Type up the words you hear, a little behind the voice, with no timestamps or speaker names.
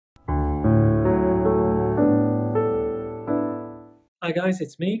Hi guys,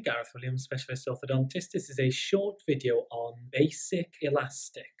 it's me, Gareth Williams, Specialist Orthodontist. This is a short video on basic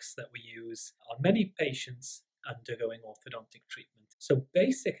elastics that we use on many patients undergoing orthodontic treatment. So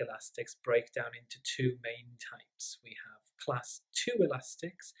basic elastics break down into two main types. We have class 2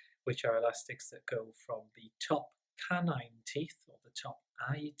 elastics, which are elastics that go from the top canine teeth or the top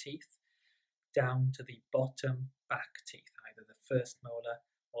eye teeth down to the bottom back teeth, either the first molar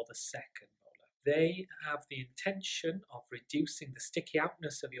or the second molar. They have the intention of reducing the sticky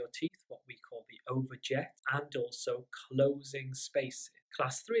outness of your teeth, what we call the overjet, and also closing spaces.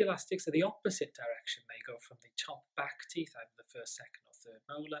 Class 3 elastics are the opposite direction. They go from the top back teeth, either the first, second, or third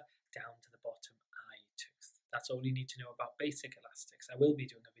molar, down to the bottom eye tooth. That's all you need to know about basic elastics. I will be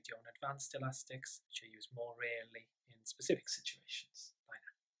doing a video on advanced elastics, which are used more rarely in specific situations. Bye now.